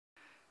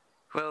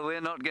Well,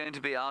 we're not going to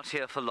be out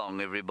here for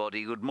long,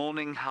 everybody. Good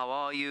morning, how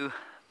are you?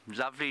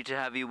 Lovely to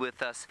have you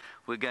with us.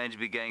 We're going to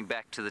be going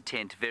back to the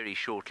tent very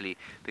shortly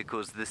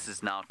because this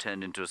is now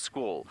turned into a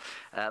squall.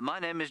 My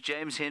name is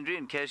James Henry.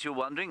 In case you're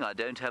wondering, I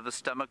don't have a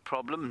stomach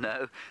problem.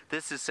 No,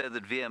 this is so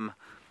that VM,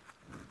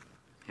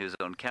 who's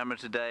on camera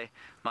today,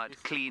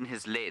 might clean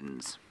his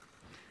lens.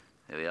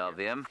 There we are,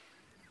 VM.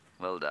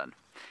 Well done.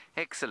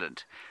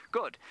 Excellent.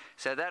 Good.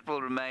 So that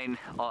will remain,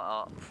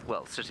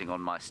 well, sitting on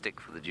my stick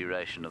for the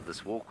duration of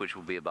this walk, which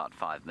will be about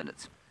 5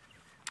 minutes.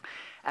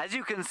 As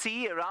you can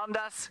see around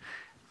us,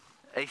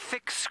 a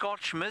thick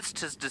Scotch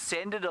mist has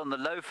descended on the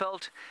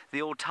Lowveld,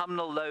 the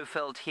autumnal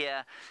Lowveld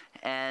here,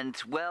 and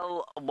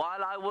well,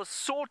 while I was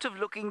sort of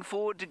looking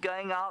forward to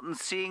going out and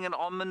seeing an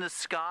ominous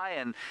sky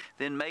and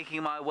then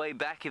making my way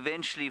back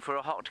eventually for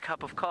a hot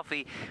cup of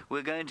coffee,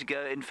 we're going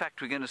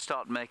to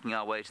start making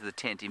our way to the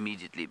tent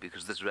immediately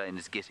because this rain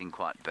is getting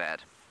quite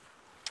bad.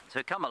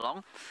 So come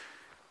along.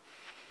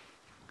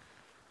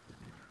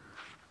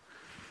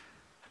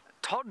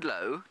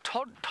 Todlo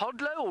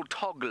or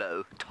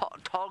Toglo?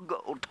 Tog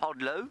or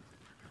Todlo?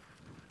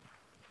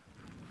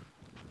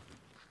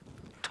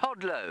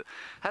 Todlo.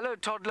 Hello,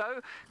 Todlo.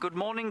 Good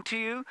morning to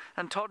you.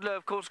 And Todlo,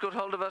 of course, got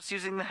hold of us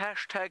using the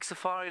hashtag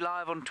Safari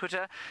Live on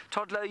Twitter.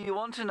 Todlo, you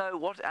want to know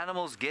what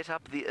animals get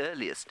up the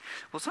earliest?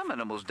 Well, some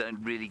animals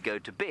don't really go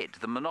to bed.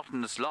 The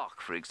monotonous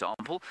lark, for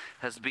example,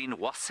 has been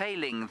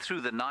wassailing through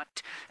the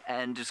night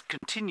and just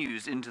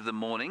continues into the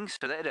morning,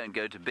 so they don't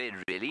go to bed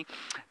really.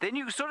 Then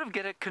you sort of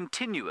get a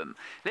continuum.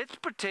 Let's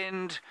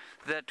pretend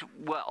that,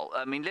 well,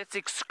 I mean, let's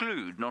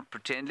exclude, not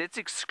pretend, let's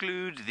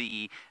exclude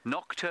the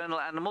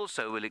nocturnal animals,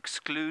 so we'll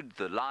exclude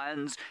the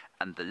lions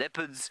and the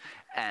leopards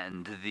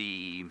and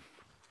the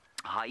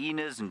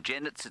hyenas and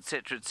genets,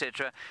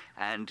 etc.,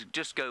 and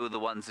just go with the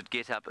ones that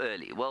get up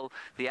early. Well,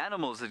 the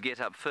animals that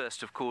get up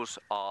first, of course,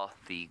 are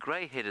the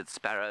grey-headed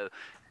sparrow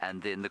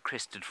and then the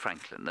crested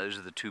francolin. Those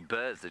are the two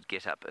birds that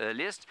get up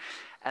earliest.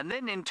 And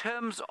then in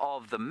terms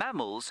of the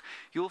mammals,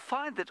 you'll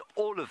find that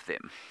all of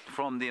them,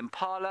 from the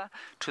impala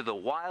to the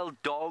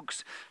wild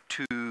dogs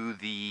to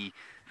the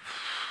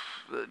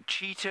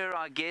cheetah,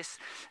 I guess,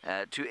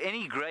 to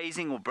any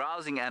grazing or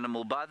browsing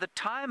animal, by the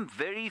time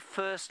very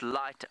first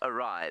light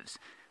arrives,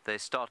 they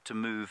start to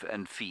move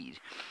and feed.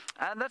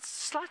 And that's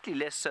slightly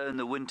less so in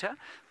the winter,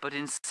 but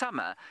in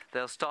summer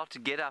they'll start to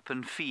get up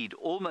and feed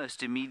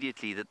almost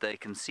immediately that they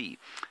can see,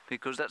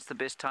 because that's the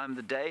best time of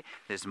the day.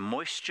 There's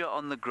moisture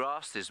on the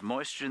grass, there's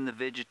moisture in the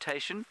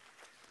vegetation.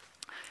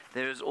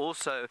 There is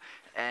also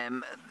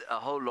a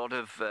whole lot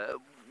of,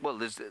 well,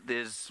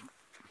 there's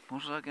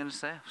what was I going to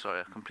say?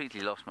 Sorry, I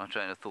completely lost my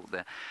train of thought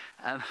there.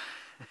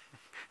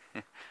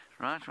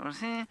 Right, what was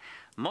here?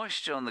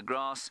 Moisture on the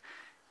grass.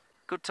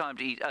 Good time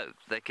to eat. Oh,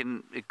 they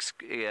can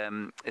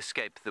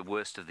escape the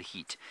worst of the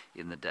heat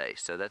in the day.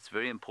 So that's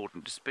very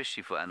important,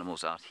 especially for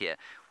animals out here,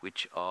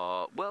 which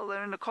are, well,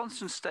 they're in a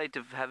constant state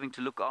of having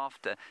to look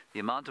after the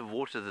amount of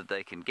water that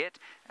they can get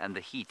and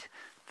the heat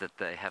that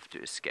they have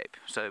to escape.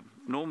 So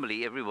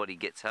normally everybody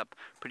gets up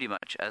pretty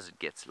much as it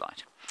gets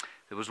light.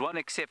 There was one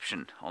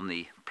exception on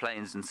the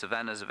plains and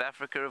savannas of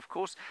Africa, of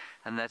course,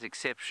 and that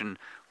exception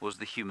was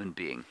the human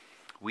being.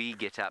 We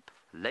get up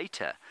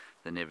later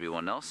than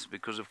everyone else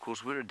because, of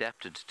course, we're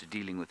adapted to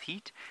dealing with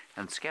heat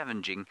and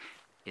scavenging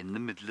in the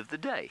middle of the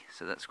day.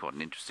 So that's quite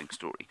an interesting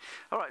story.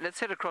 All right, let's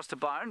head across to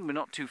Byron. We're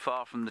not too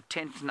far from the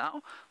tent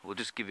now. We'll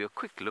just give you a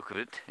quick look at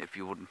it if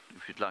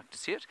you'd like to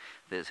see it.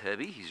 There's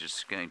Herbie. He's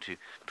just going to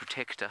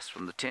protect us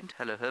from the tent.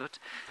 Hello, Herbert.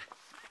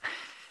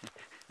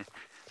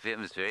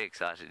 VM is very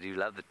excited. You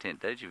love the tent,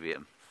 don't you, VM?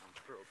 I'm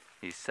thrilled.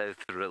 He's so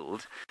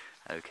thrilled.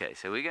 Okay,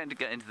 so we're going to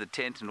go into the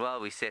tent, and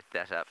while we set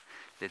that up,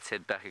 let's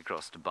head back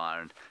across to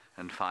Byron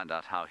and find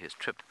out how his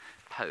trip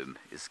home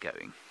is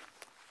going.